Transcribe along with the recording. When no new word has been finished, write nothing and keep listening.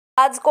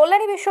আজ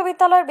কল্যাণী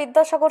বিশ্ববিদ্যালয়ের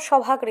বিদ্যাসাগর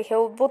সভাগৃহে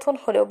উদ্বোধন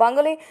হলেও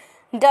বাঙালি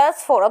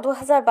ডায়াসপোরা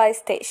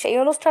 2022-23 এই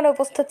অনুষ্ঠানে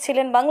উপস্থিত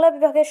ছিলেন বাংলা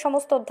বিভাগের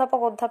সমস্ত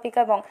অধ্যাপক অধ্যাপিকা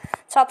এবং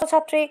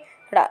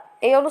ছাত্রছাত্রীরা।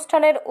 এই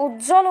অনুষ্ঠানের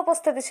উজ্জ্বল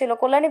উপস্থিতি ছিল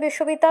কল্যাণী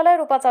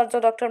বিশ্ববিদ্যালয়ের উপাচার্য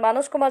ডক্টর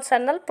মানস কুমার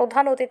সান্যাল।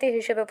 প্রধান অতিথি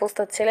হিসেবে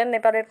উপস্থিত ছিলেন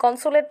নেপালের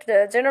কনসুলেট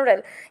জেনারেল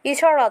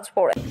ঈশ্বর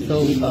রাজপুরে। So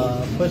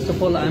first of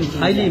all, I'm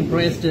highly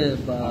impressed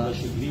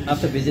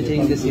after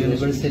visiting this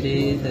university,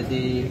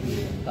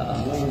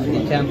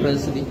 the campus,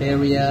 the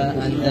area,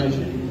 and then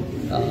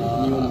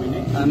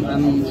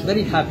I'm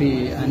very happy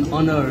and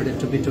honored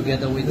to be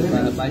together with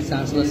Vice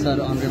Chancellor, Sir,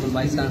 Honorable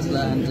Vice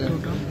Chancellor, and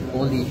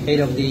all the head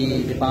of the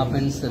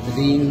departments, the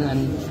dean,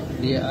 and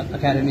the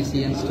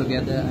academicians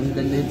together. And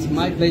then it's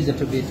my pleasure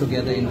to be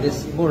together in this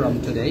forum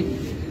today.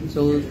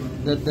 So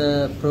the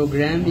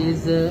program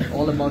is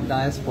all about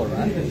diaspora.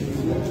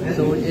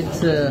 So it's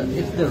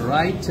the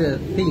right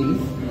theme,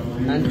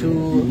 and to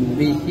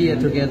be here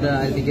together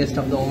as the guest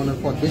of the honor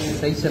for this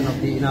session of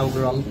the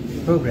inaugural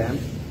program.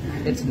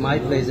 It's my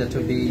pleasure to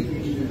be,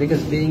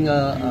 because being a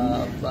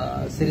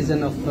citizen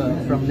of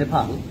from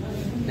Nepal,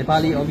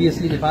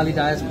 obviously Nepali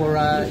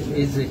diaspora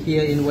is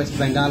here in West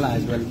Bengal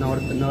as well,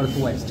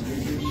 northwest,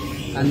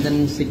 and then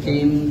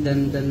Sikkim,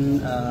 then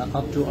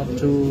up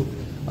to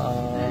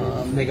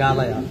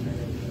Meghalaya,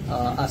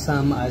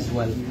 Assam as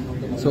well.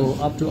 So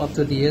up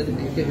to there,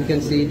 you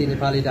can see the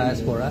Nepali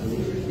diaspora.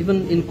 Even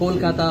in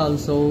Kolkata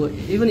also,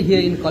 even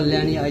here in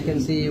Kalyani, I can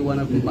see one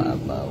of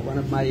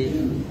my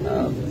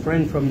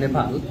friend from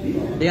Nepal.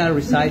 They are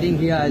residing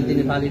here as the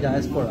Nepali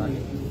diaspora.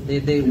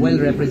 They well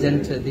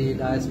represent the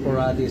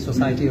diaspora, the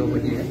society over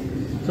here.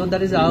 So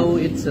that is how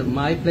it's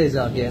my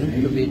pleasure again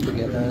to be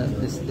together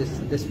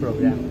this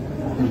program.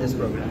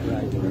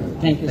 Right.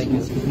 Thank you.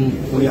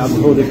 উনি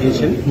আগ্রহ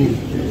দেখিয়েছেন।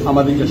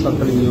 আমাদের যে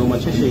সরকারি নিয়ম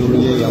আছে সেই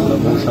অনুযায়ী আমরা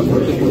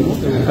বর্ষাগ্রহতে করব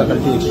এবং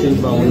ফ্যাকাল্টি এক্সচেঞ্জ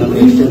বা অন্যান্য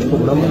এক্সচেঞ্জ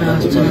প্রোগ্রাম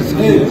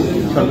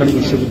সরকারি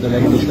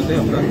বিশ্ববিদ্যালয়গুলির সাথে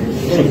আমরা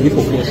সেগুলি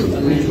প্রক্রিয়া শুরু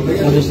করি।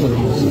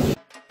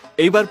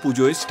 এইবার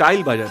পুজোয়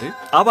স্টাইল বাজারে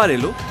আবার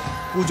এলো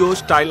পুজো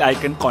স্টাইল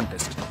আইকন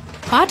কন্টেস্ট।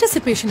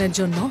 পার্টিসিপেশনের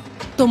জন্য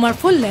তোমার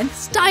full length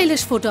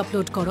stylish photo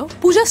upload করো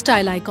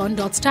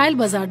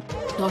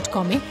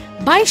pujastyleicon.stylebazar.com এ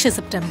 22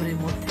 সেপ্টেম্বরের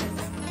মধ্যে।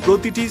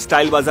 প্রতিটি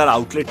স্টাইল বাজার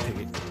আউটলেট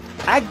থেকে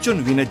একজন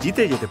উইনার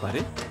জিতে যেতে পারে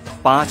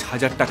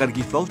 5,000 টাকার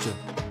গিফট ভাউচার।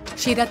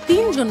 সেরা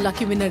 3 জন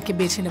লাকি উইনারকে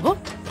বেছে নেব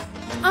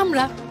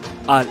আমরা,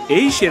 আর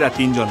এই সেরা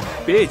 3 জন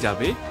পেয়ে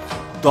যাবে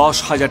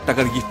 10,000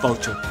 টাকার গিফট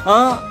ভাউচার।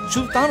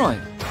 শুধু তা নয়,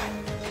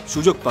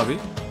 সুযোগ পাবে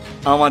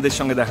আমাদের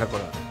সঙ্গে দেখা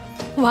করা।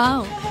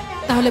 ওয়াও!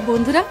 তাহলে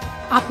বন্ধুরা,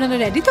 আপনারা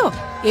রেডি তো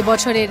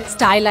এবছরের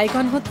স্টাইল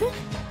আইকন হতে?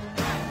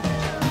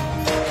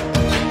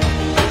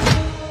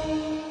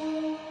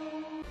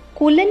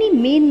 কল্যাণী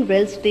মেন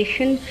রেল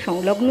স্টেশন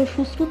সংলগ্ন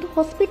সুশ্রুত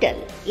হসপিটাল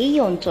এই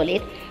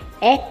অঞ্চলের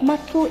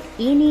একমাত্র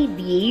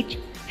NABH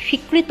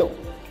স্বীকৃত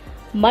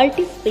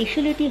মাল্টি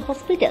স্পেশালিটি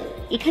হসপিটাল।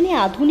 এখানে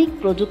আধুনিক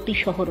প্রযুক্তি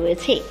সহ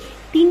রয়েছে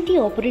 3টি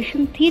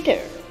অপারেশন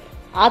থিয়েটার,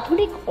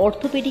 আধুনিক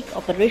অর্থোপেডিক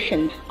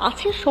অপারেশন,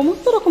 আছে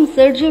সমস্ত রকম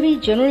সার্জারি,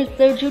 জেনারেল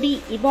সার্জারি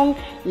এবং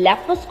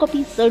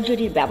ল্যাপ্রোস্কোপি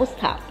সার্জারির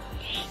ব্যবস্থা।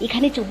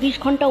 এখানে 24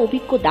 ঘন্টা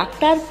অভিজ্ঞ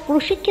ডাক্তার,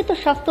 প্রশিক্ষিত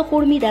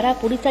স্বাস্থ্যকর্মী দ্বারা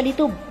পরিচালিত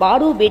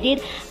 12 বেডের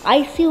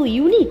ICU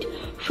ইউনিট,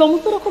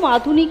 সমস্ত রকম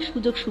আধুনিক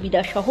সুযোগ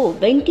সুবিধা সহ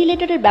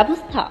ভেন্টিলেটরের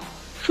ব্যবস্থা।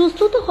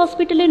 সুশ্রুত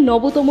হসপিটালের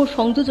নবতম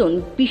সংযোজন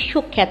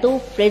বিশ্বখ্যাত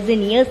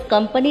ফ্রেজেনিয়াস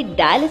কোম্পানির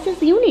ডায়ালিসিস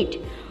ইউনিট।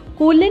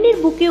 কল্যাণীর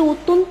বুকে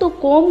অত্যন্ত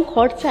কম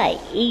খরচায়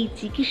এই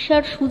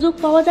চিকিৎসার সুযোগ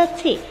পাওয়া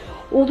যাচ্ছে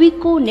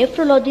অভিজ্ঞ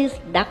নেফ্রোলজিস্ট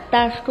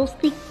ডাক্তার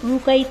স্বস্তিক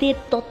পুরকাইতের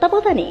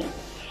তত্ত্বাবধানে।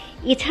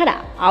 এছাড়া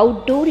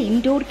আউটডোর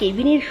ইনডোর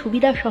কেবিনের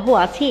সুবিধা সহ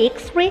আছে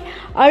এক্সরে,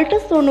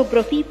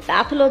 আল্ট্রাসোনোগ্রাফি,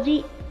 প্যাথোলজি,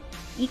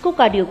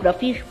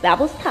 ইকোকার্ডিওগ্রাফির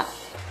ব্যবস্থা।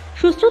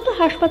 সুশ্রুত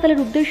হাসপাতালের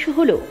উদ্দেশ্য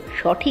হল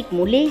সঠিক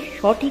মূল্যে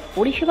সঠিক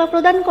পরিষেবা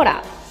প্রদান করা।